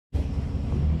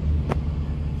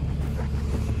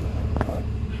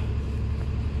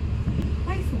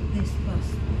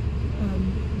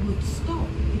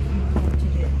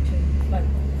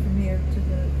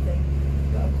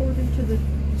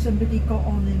somebody got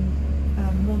on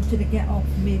and wanted to get off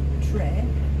mid-trip,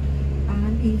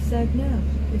 and he said no,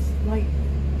 it's like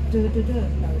no, it's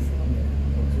not.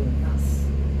 That's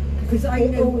because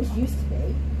it always used to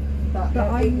be, but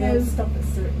I know stop at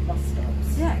certain bus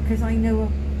stops. Yeah, because I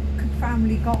know a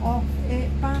family got off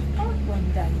at Bath Park one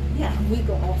day. Yeah, and we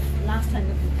got off last time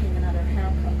that we came and had our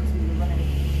haircut because we were running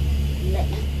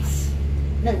late.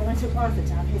 No, when I took Arthur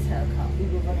to have his haircut, we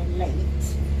were running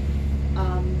late,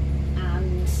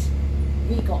 and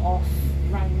we got off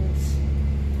round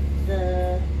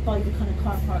by the kind of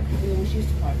car park that we always used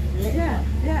to park. The little one.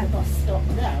 Yeah. The bus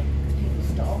stopped there because people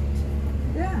stopped.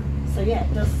 Yeah. So yeah,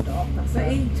 it does stop.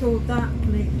 But he told that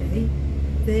lady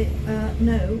that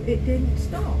no, it didn't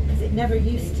stop. Because it never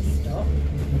used to stop.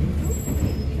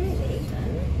 Really?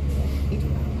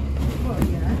 Well,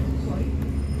 yeah, quite.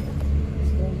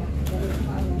 It's going back a very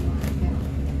far on that.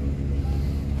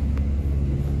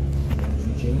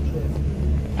 Change it.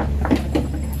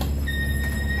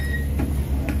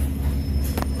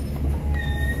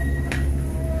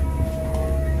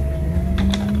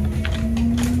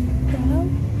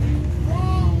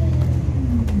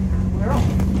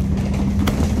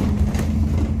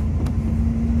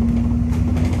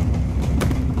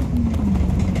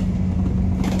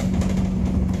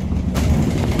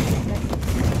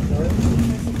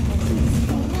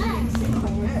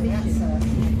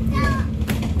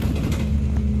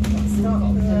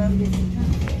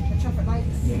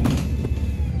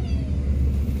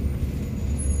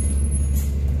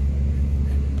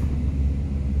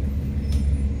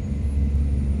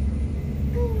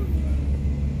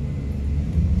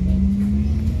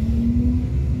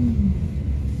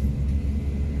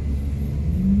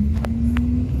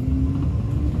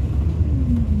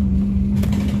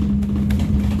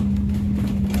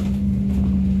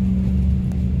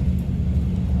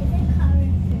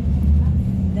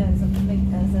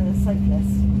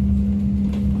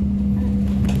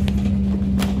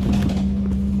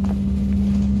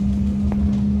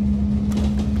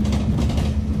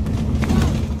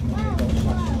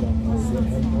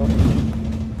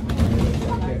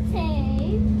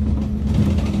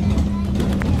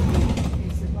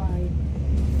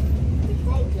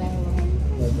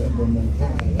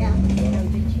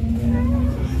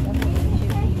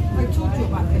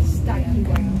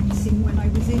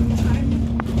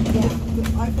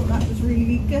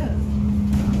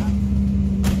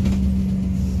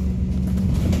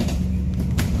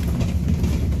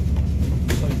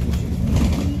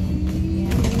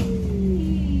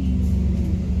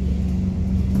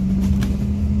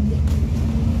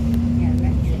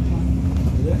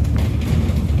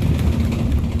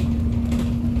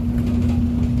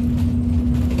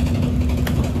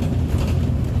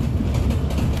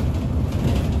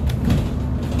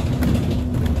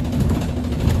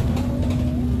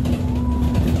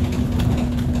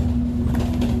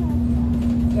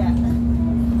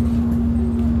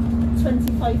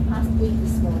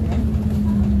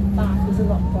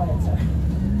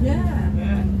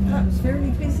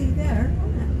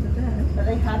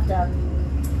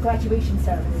 Graduation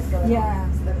ceremonies going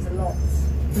on, so there was a lot.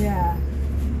 Yeah.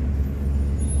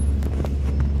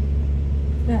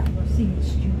 Yeah, we've seen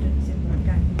students in their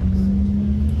gangs.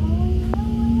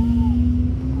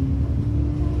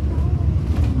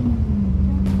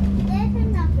 There's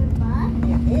another bus.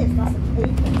 Yeah, it is. That's a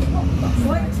open bus.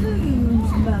 Well, I tell you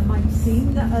whose mum I've seen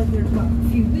the other, a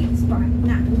few weeks back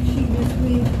now. She was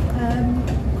with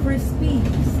Chris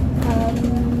Bees.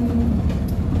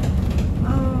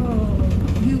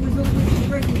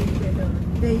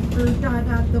 Her dad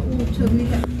had the auto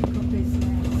electrical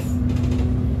business.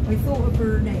 I thought of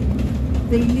her name.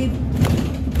 They lived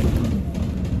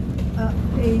up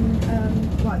in,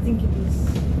 well, I think it was,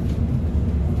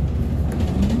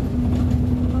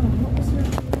 what was her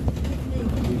name?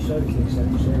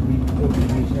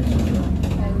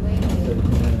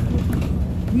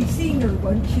 We seen her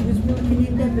once. She was working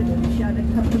in Lebanon. She had a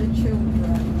couple of children.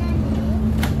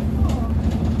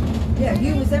 Yeah,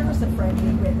 you was ever so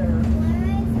friendly with her.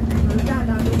 Her dad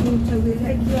had a auto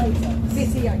electrical.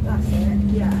 City, that's it,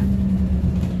 yeah.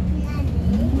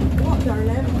 What,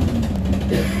 darling?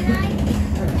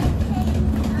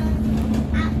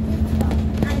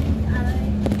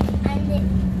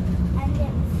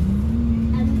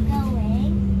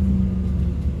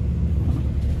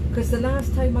 Because the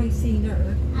last time I seen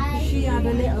her, she had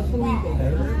a little boy with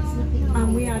her,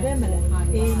 and we had Emily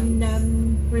in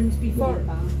Grimsby Forest.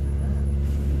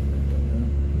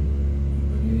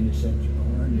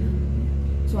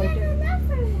 So I don't.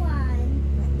 Another one.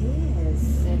 It is.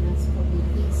 Then that's probably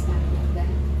East out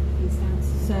there. East out.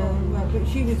 So, but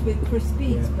she was with Chris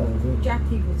Bees, but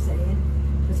Jackie was saying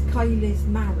because Kylie's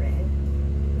married,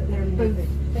 but they're both,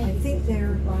 I think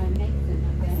they're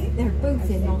both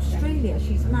in Australia.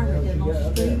 She's married in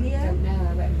Australia, and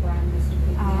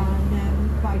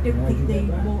but I don't think they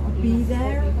want to be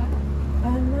there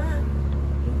and that.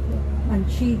 And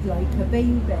she'd like a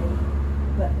baby,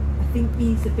 but I think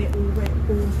he's a bit already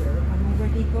older and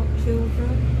already got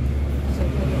children. So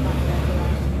going back there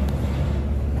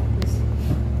that was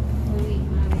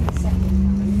so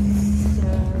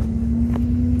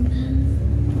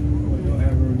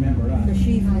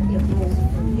she's lived abroad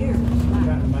for years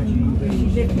now. She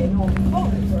lived in Hong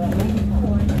Kong for a long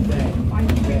time. I'm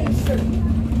pretty certain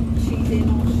she's in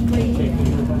Australia.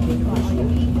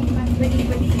 When he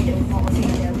didn't want to be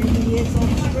there, he is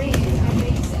Australia.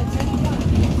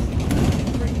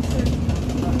 Pretty certain.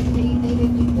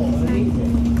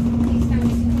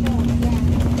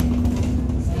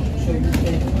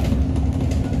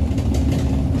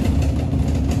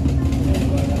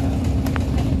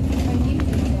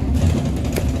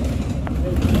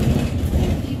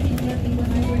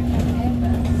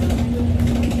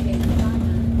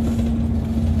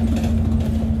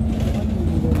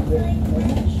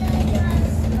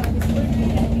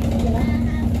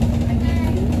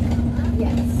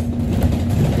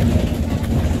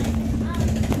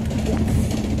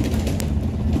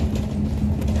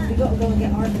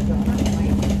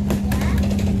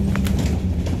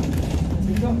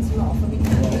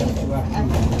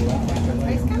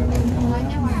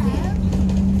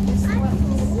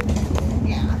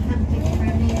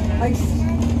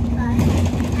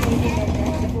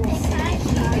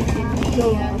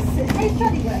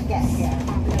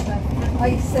 I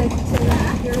said to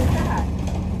your dad,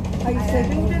 I said,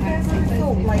 who'd have ever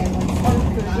thought like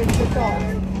Arthur with the dog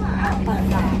and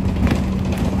that?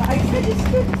 But I said it's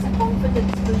good, it's a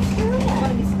confidence booster, isn't it?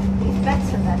 Well, it's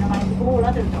better than like all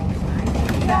other dogs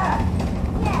now.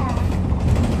 Yeah.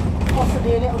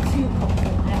 Possibly a little too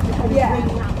confident because Yeah. it's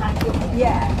really not that good.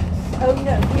 Yeah. Oh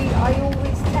no, I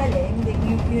always tell him that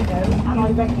you know. And I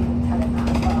regularly tell him that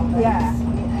as well. But Yeah. it's, you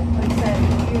know, I said,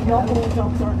 not all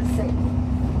dogs are the same.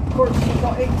 Of course, she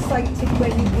got excited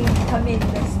when he come in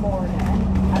this morning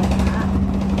and that.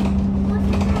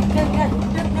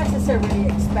 Don't necessarily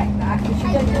expect that because she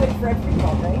doesn't do it for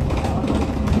everybody.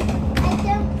 I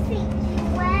don't think you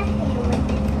were here when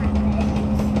this happened.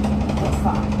 What's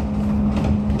that?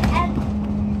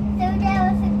 So there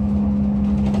was a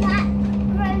black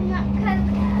grown-up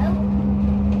Coco,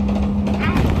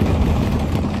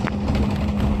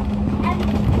 and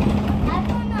I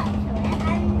went up to it,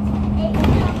 and it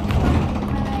jumped from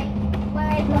where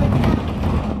I got down,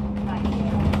 right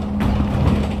here.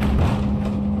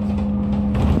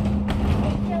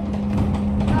 It jumped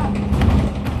up.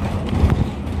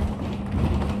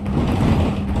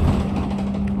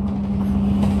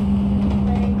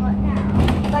 Where I got down.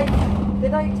 Like,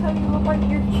 did I tell you about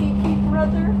your cheeky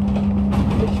brother?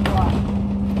 Which one?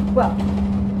 Well,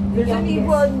 there's only youngest.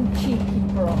 one cheeky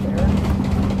brother.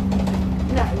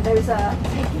 No, there's a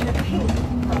taking a pink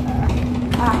brother.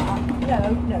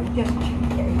 No, just cheeky.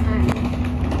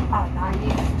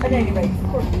 But anyway, of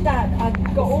course, Dad had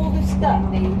got all the stuff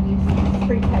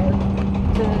prepared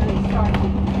to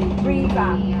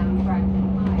revamp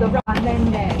the run. And then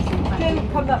Joe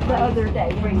come up the other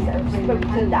day, spoke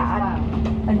to Dad,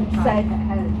 and said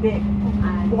that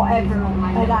whatever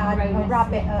had had a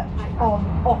rabbit on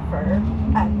offer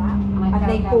and that, and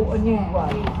they bought a new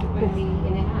one.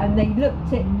 And they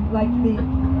looked at like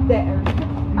theirs,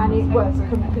 and it was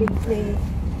completely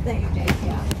there.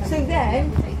 So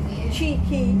then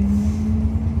Cheeky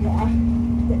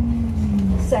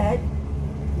said,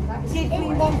 did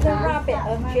we want the rabbit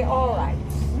and she alright?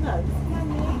 No.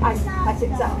 And that's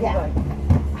exactly right.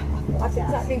 That's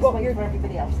exactly what wait you're for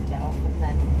everybody else to get off and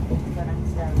then go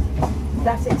downstairs.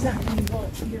 that's exactly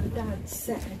what your dad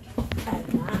said. And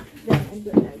that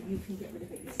then you can get rid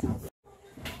of it yourself.